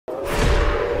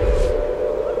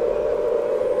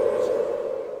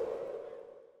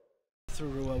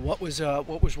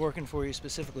What was working for you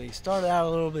specifically? You started out a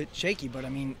little bit shaky, but I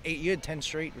mean, you had 10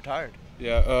 straight retired.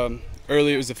 Yeah,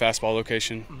 early it was the fastball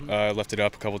location. Left it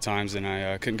up a couple times, and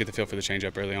I couldn't get the feel for the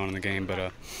changeup early on in the game.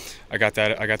 But I got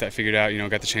that figured out.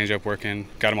 Got the changeup working,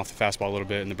 got him off the fastball a little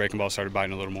bit, and the breaking ball started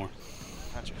biting a little more.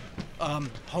 Gotcha.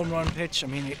 Home run pitch. I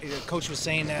mean, coach was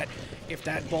saying that if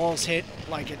that ball's hit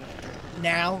like it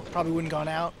now, probably wouldn't gone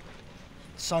out.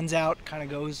 Sun's out, kind of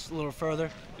goes a little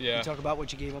further. Yeah. Can you talk about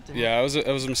what you gave up to him? Yeah, it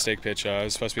was a mistake pitch. It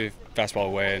was supposed to be a fastball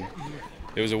away, and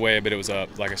it was away, but it was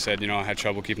up. Like I said, I had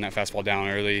trouble keeping that fastball down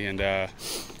early, and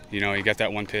he got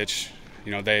that one pitch.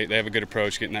 They have a good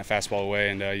approach getting that fastball away,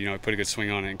 and put a good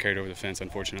swing on it and carried over the fence,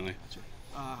 unfortunately.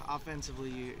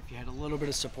 Offensively, if you had a little bit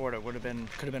of support, it could have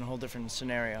been a whole different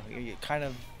scenario. You kind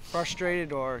of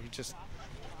frustrated, or just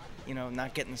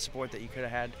not getting the support that you could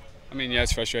have had. I mean, yeah,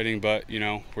 it's frustrating, but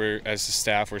we're as a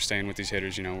staff, we're staying with these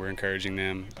hitters. We're encouraging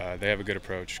them. They have a good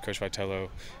approach. Coach Vitello,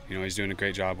 he's doing a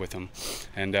great job with them,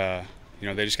 and they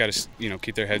just got to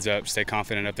keep their heads up, stay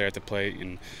confident up there at the plate,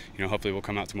 and hopefully we'll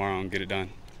come out tomorrow and get it done.